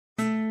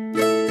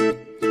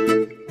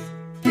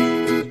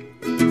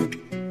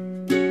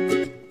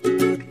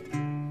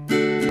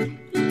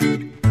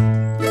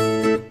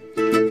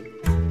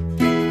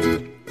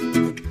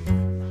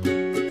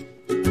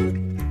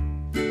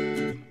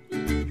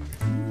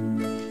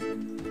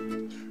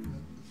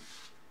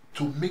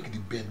To make the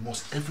bed,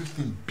 must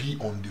everything be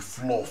on the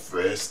floor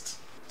first?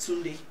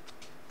 Tunde,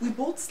 we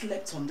both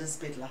slept on this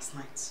bed last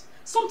night.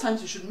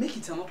 Sometimes you should make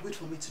it and not wait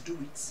for me to do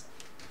it.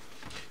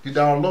 Did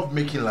our love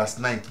making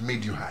last night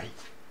made you high?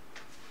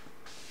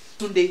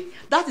 Tunde,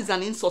 that is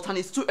an insult and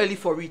it's too early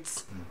for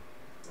it.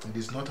 It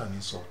is not an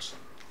insult.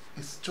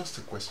 It's just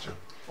a question.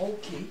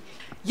 Okay.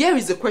 Here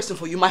is a question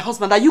for you, my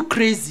husband. Are you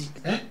crazy?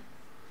 Eh?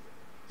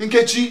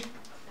 Nkechi,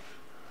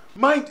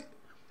 mind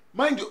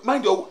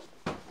your...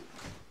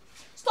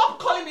 Stop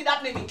calling me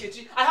that name,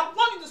 Nkechi. I have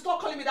warned you to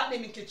stop calling me that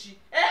name, Nkechi.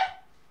 Eh?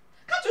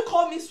 Can't you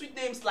call me sweet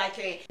names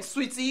like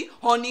Sweetie,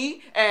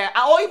 Honey,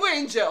 or even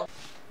Angel?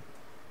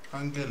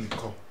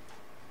 Angelico.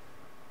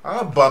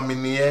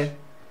 Abamini,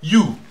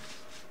 you,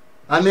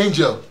 an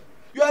angel.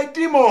 You are a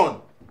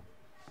demon.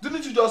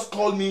 Didn't you just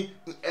call me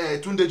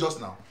Tunde just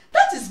now?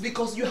 That is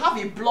because you have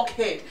a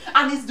blockhead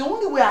and it's the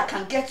only way I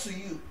can get to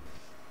you.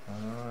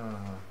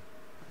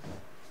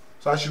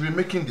 So I should be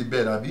making the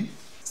bed, Abby?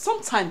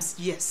 Sometimes,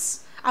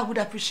 yes. I would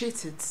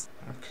appreciate it.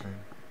 Okay.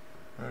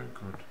 Very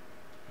good.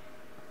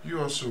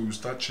 You also will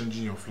start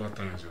changing your flat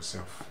tires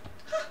yourself.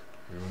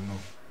 You will know.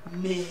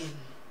 Man.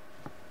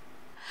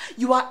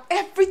 You are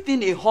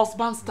everything a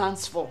husband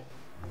stands for.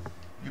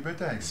 You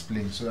better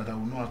explain so that I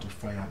will know how to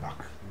fire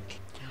back.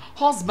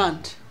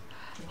 Husband,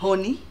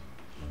 honey,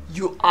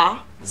 you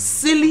are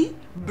silly,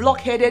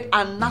 blockheaded,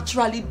 and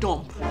naturally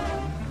dumb.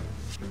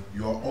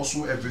 You are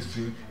also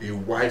everything a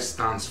wife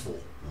stands for.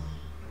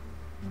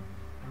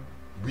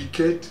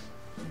 Wicked,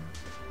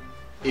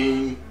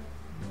 in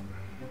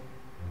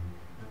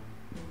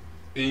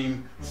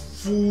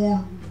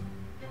fool.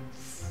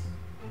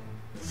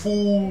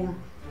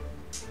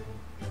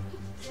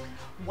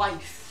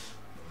 Wife,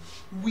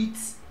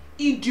 with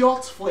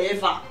idiot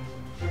forever.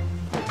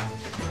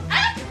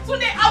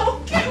 Today I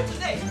will kill you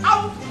today.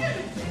 I will kill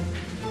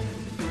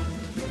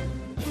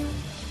you.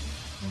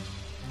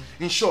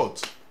 In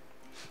short,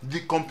 the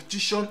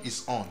competition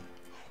is on.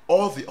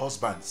 All the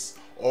husbands,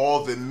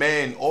 all the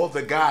men, all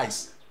the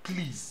guys,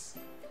 please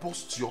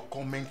post your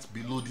comments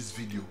below this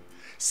video.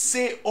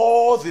 Say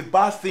all the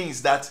bad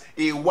things that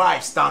a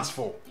wife stands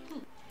for.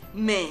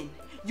 Men,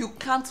 you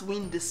can't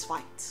win this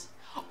fight.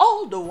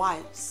 All the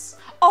wives,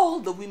 all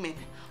the women,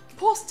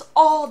 post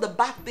all the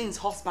bad things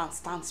husband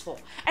stands for.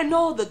 And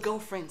all the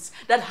girlfriends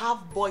that have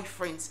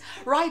boyfriends,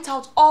 write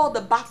out all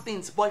the bad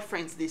things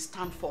boyfriends they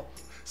stand for.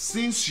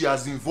 Since she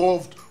has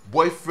involved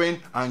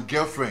boyfriend and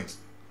girlfriend,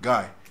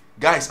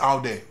 guys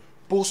out there,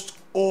 post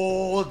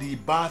all the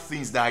bad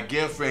things that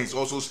girlfriends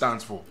also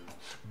stands for.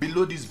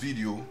 Below this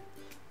video,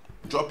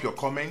 drop your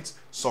comments,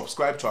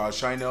 subscribe to our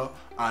channel,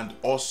 and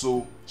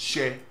also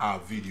share our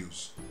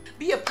videos.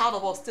 Be a part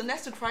of us till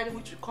next week Friday,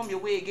 which will come your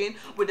way again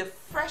with a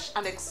fresh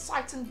and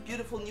exciting,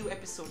 beautiful new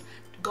episode.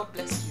 God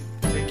bless you.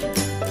 Thank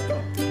you.